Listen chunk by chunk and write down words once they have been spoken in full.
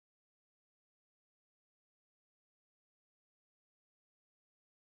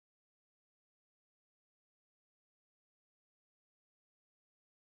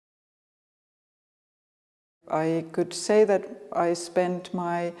I could say that I spent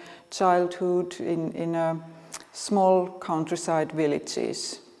my childhood in a small countryside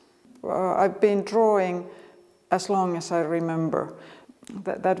villages. I've been drawing as long as I remember.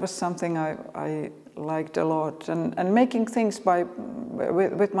 That was something I liked a lot, and making things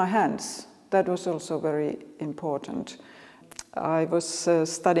with my hands. That was also very important. I was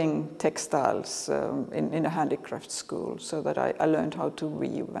studying textiles in a handicraft school, so that I learned how to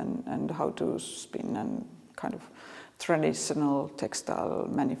weave and how to spin and kind of traditional textile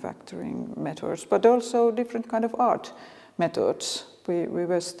manufacturing methods, but also different kind of art methods. We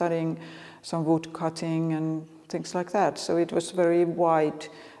were studying some wood cutting and things like that, so it was very wide.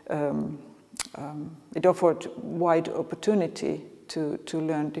 It offered wide opportunity to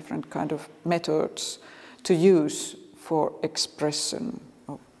learn different kind of methods to use for expression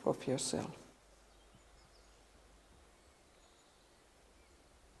of yourself.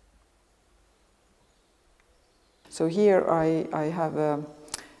 So here I have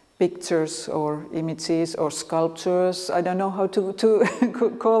pictures or images or sculptures. I don't know how to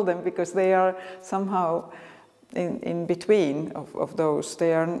call them, because they are somehow in between of those.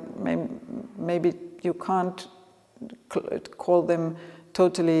 They are, maybe you can't call them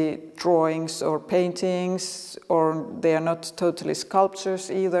totally drawings or paintings, or they are not totally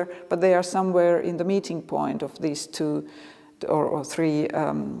sculptures either, but they are somewhere in the meeting point of these two or three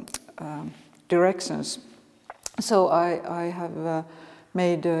directions. So I have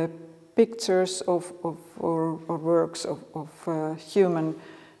made pictures or works of human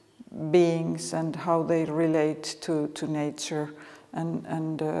beings and how they relate to nature,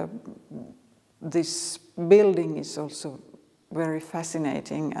 and this building is also very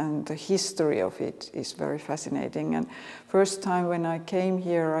fascinating, and the history of it is very fascinating. And first time when I came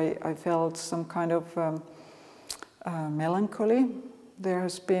here, I felt some kind of melancholy. There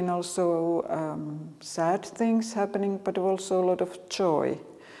has been also sad things happening, but also a lot of joy.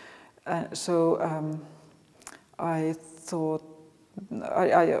 So I thought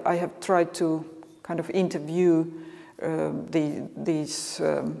I have tried to kind of interview these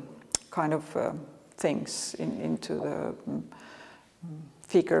kind of things into the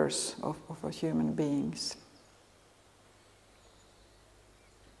figures of human beings.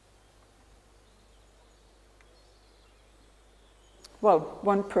 Well,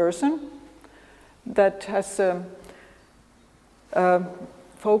 one person that has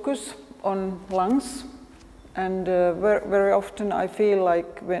focus on lungs, and very often I feel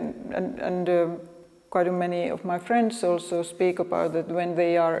like when quite many of my friends also speak about it when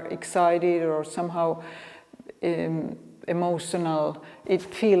they are excited or somehow emotional, it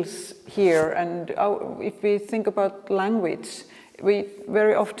feels here. And if we think about language, we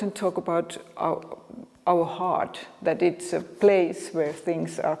very often talk about our heart, that it's a place where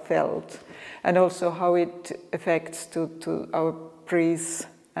things are felt, and also how it affects to our breath,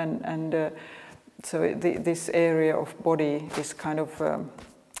 and so this area of body is kind of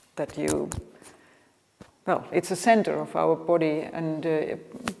that you, well, it's a center of our body, and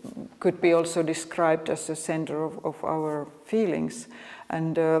could be also described as a center of our feelings.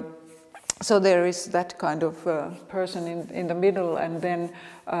 And so there is that kind of person in the middle, and then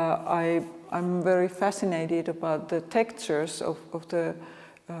I'm very fascinated about the textures of the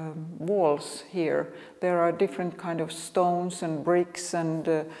walls here. There are different kind of stones and bricks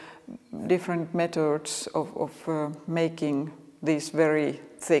and different methods of making these very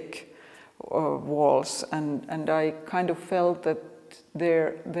thick walls, and I kind of felt that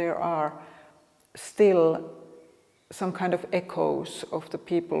there are still some kind of echoes of the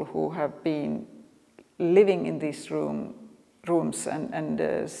people who have been living in these rooms and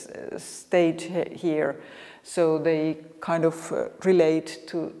stayed here, so they kind of relate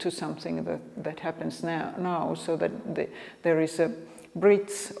to something that happens now, so that there is a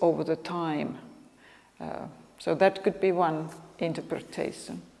bridge over the time. So that could be one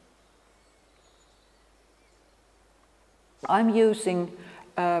interpretation. I'm using,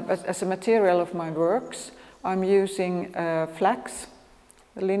 as a material of my works, I'm using flax,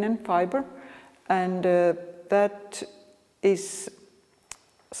 linen fiber, and that is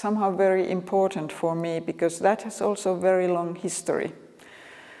somehow very important for me, because that has also very long history,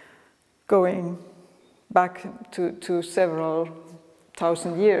 going back to several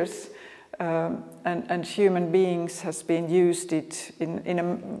thousand years, and human beings has been used it in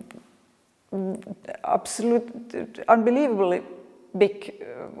a absolute, unbelievably big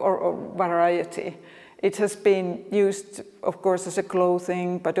or variety. It has been used, of course, as a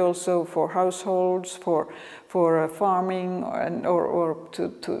clothing, but also for households, for farming, or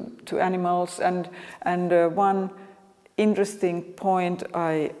to animals. And one interesting point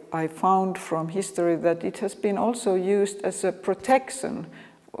I found from history, that it has been also used as a protection,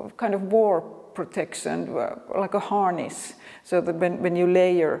 kind of war protection, like a harness, so that when you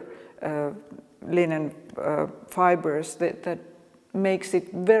layer linen fibers, that makes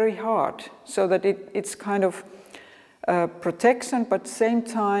it very hard, so that it's kind of protection, but at the same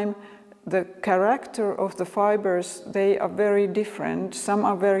time the character of the fibers, they are very different. Some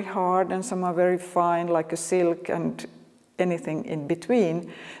are very hard and some are very fine, like a silk, and anything in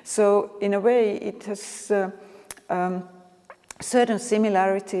between. So in a way it has certain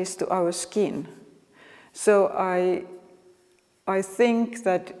similarities to our skin. So I think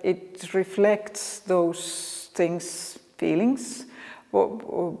that it reflects those things, feelings,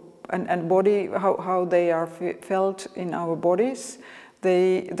 and body, how they are felt in our bodies.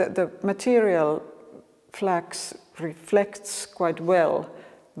 The material flax reflects quite well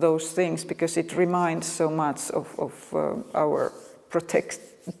those things, because it reminds so much of our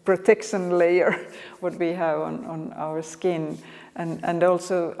protection layer, what we have on our skin. And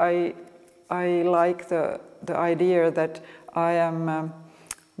also I like the idea that I am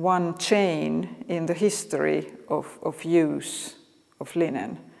one chain in the history of use of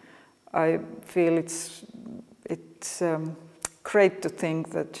linen. I feel it's great to think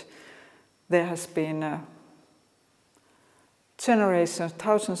that there has been generations,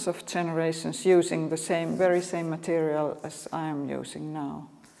 thousands of generations using the very same material as I am using now.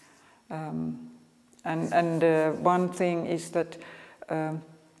 And one thing is that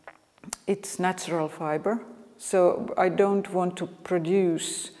it's natural fiber, so I don't want to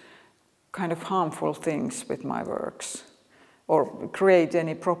produce kind of harmful things with my works or create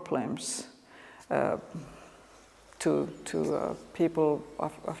any problems to people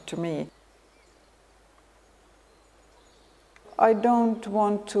after me. I don't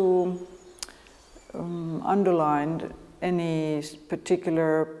want to underline any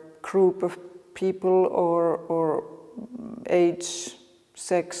particular group of people or age,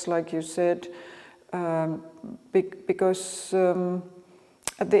 sex, like you said, because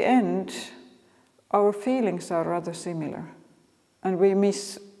at the end our feelings are rather similar, and we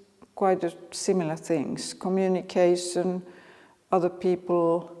miss quite similar things: communication, other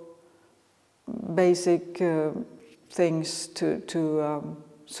people, basic things to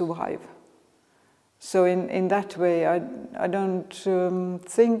survive. So in that way, I don't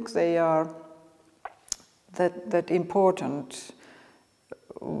think they are that important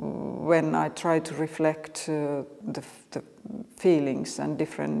when I try to reflect the feelings and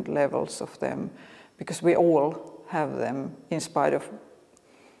different levels of them, because we all have them, in spite of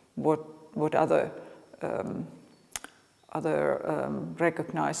what other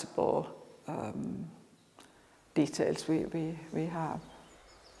recognizable details we have.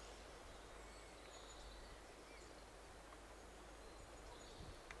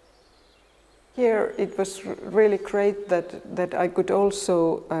 Here it was really great that I could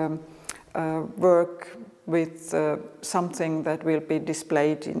also work with something that will be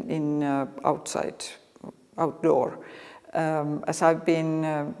displayed in outdoor, as I've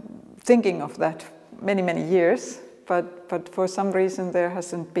been thinking of that many years, but for some reason there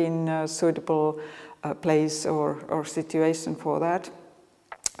hasn't been a suitable place or situation for that.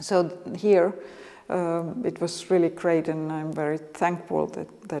 So here it was really great, and I'm very thankful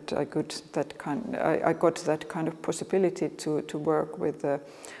that I got that kind of possibility to work with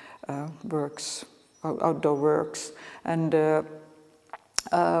works, outdoor works, and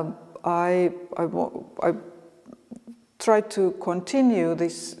I tried to continue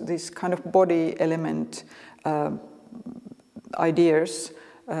this kind of body element ideas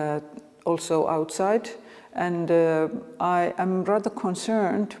also outside. And I am rather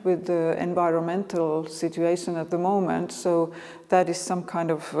concerned with the environmental situation at the moment, so that is some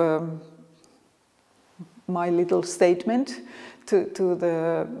kind of my little statement to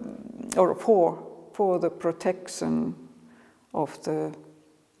the, or for the protection of the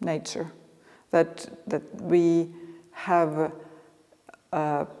nature, that we have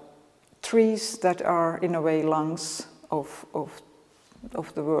trees that are in a way lungs of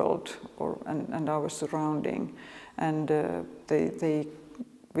the world and our surrounding, and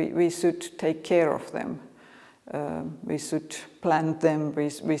we should take care of them. We should plant them.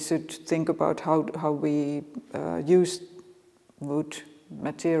 We should think about how we use wood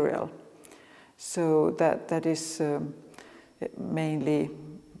material. So that is mainly,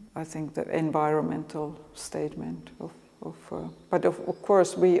 I think, the environmental statement of but of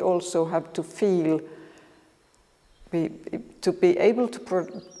course we also have to feel. To be able to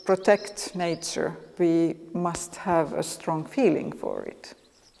protect nature, we must have a strong feeling for it,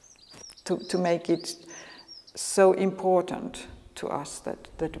 to make it so important to us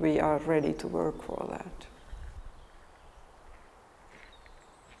that we are ready to work for that.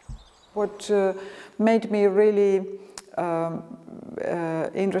 What made me really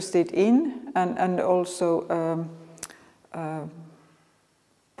interested in and also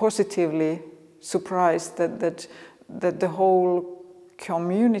positively surprised that the whole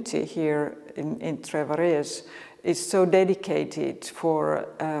community here in Trévarez is so dedicated for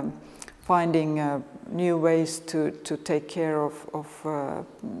finding new ways to take care of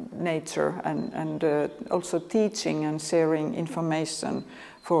nature and also teaching and sharing information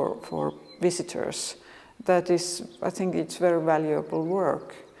for visitors. That is, I think it's very valuable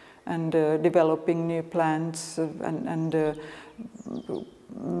work, and developing new plants and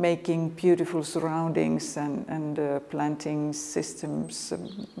making beautiful surroundings and planting systems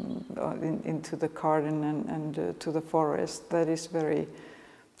into the garden and to the forest. That is very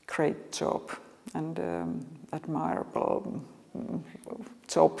great job and admirable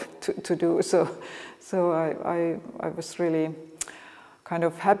job to do. So I was really kind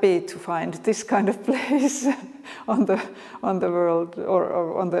of happy to find this kind of place on the world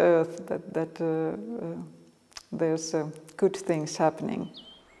or on the earth that there's good things happening.